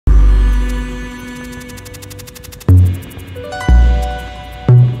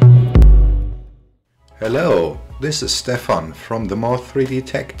Hello, this is Stefan from the More3D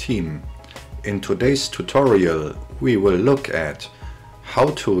Tech team. In today's tutorial we will look at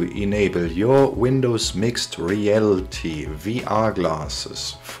how to enable your Windows Mixed Reality VR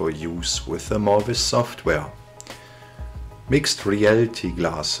glasses for use with the moreViz software. Mixed reality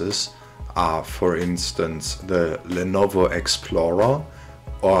glasses are, for instance, the Lenovo Explorer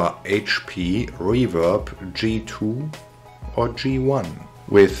or HP Reverb G2 or G1.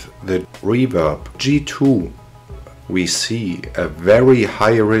 With the Reverb G2 we see a very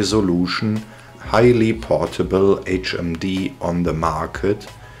high resolution, highly portable HMD on the market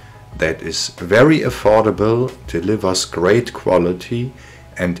that is very affordable, delivers great quality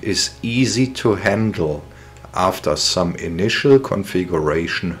and is easy to handle after some initial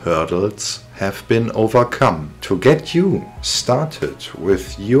configuration hurdles have been overcome. To get you started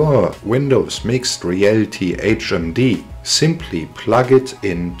with your Windows Mixed Reality HMD, simply plug it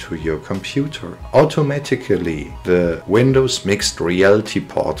into your computer. Automatically the Windows Mixed Reality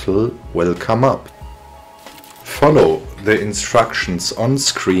portal will come up. Follow the instructions on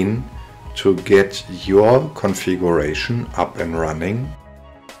screen to get your configuration up and running.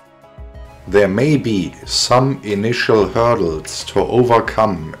 There may be some initial hurdles to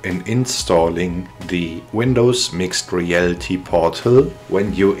overcome in installing the Windows Mixed Reality portal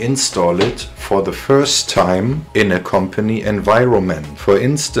when you install it for the first time in a company environment. For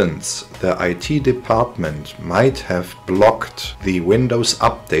instance, the IT department might have blocked the Windows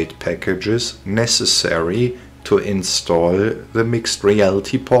Update packages necessary to install the Mixed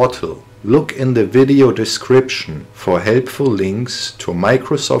Reality portal. Look in the video description for helpful links to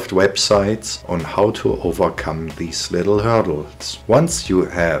Microsoft websites on how to overcome these little hurdles. Once you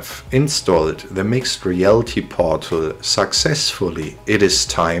have installed the Mixed Reality portal successfully, it is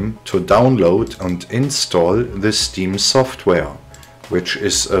time to download and install the Steam software, which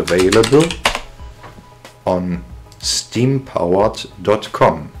is available on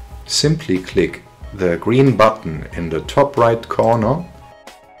steampowered.com. Simply click the green button in the top right corner,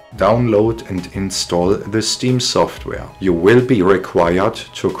 download and install the Steam software. You will be required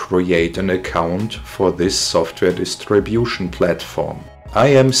to create an account for this software distribution platform. I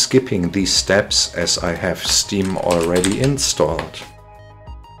am skipping these steps as I have Steam already installed.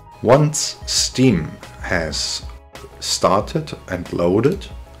 Once Steam has started and loaded,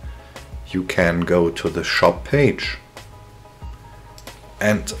 you can go to the shop page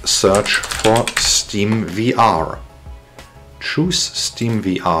and search for Steam VR. Choose Steam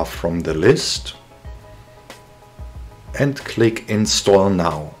VR from the list and click Install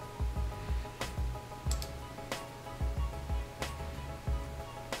Now.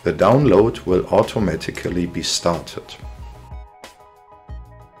 The download will automatically be started.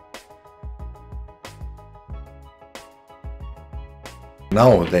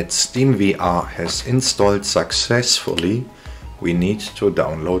 Now that Steam VR has installed successfully, we need to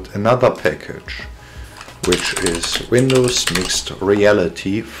download another package, which is Windows Mixed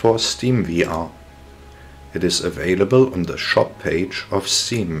Reality for Steam VR. It is available on the shop page of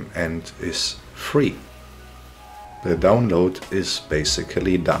Steam and is free. The download is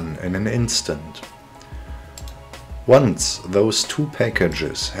basically done in an instant. Once those two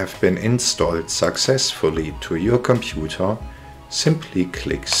packages have been installed successfully to your computer, simply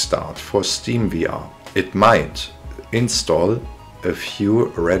click Start for Steam VR. It might install a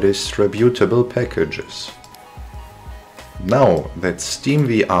few redistributable packages. Now that Steam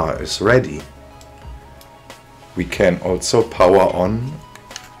VR is ready, we can also power on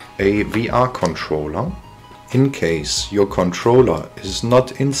a VR controller. In case your controller is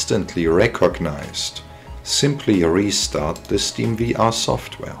not instantly recognized, simply restart the Steam VR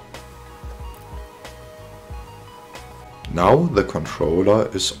software. Now the controller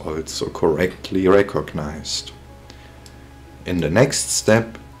is also correctly recognized. In the next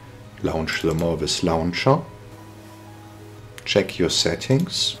step, launch the moreViz launcher. Check your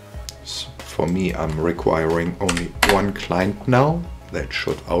settings. For me, I'm requiring only one client now. That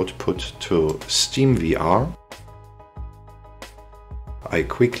should output to Steam VR. I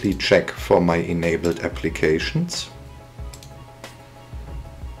quickly check for my enabled applications.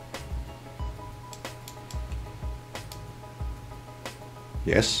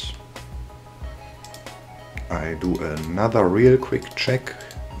 Yes. I do another real quick check.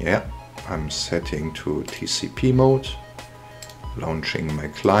 Yeah, I'm setting to TCP mode, launching my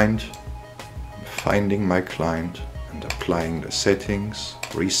client, finding my client and applying the settings,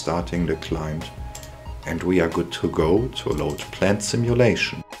 restarting the client, and we are good to go to load plant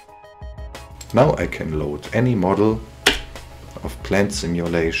simulation. Now I can load any model of plant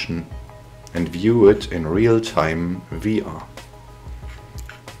simulation and view it in real-time VR.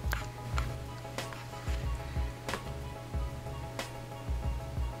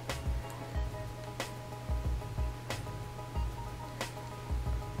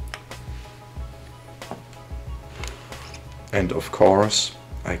 And of course,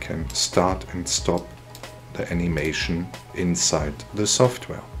 I can start and stop the animation inside the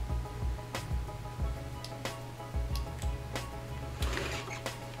software.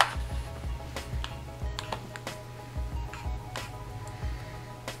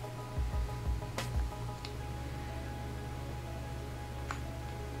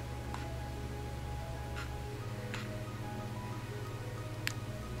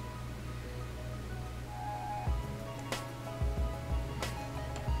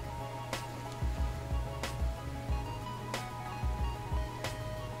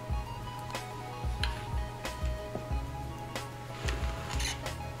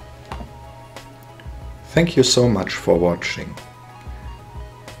 Thank you so much for watching.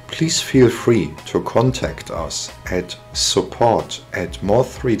 Please feel free to contact us at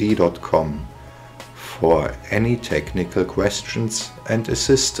support@more3d.com for any technical questions and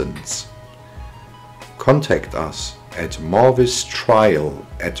assistance. Contact us at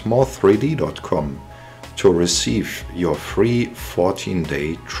moreViz@more3d.com to receive your free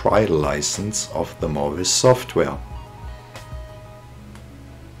 14-day trial license of the moreViz software.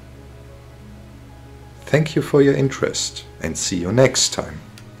 Thank you for your interest and see you next time.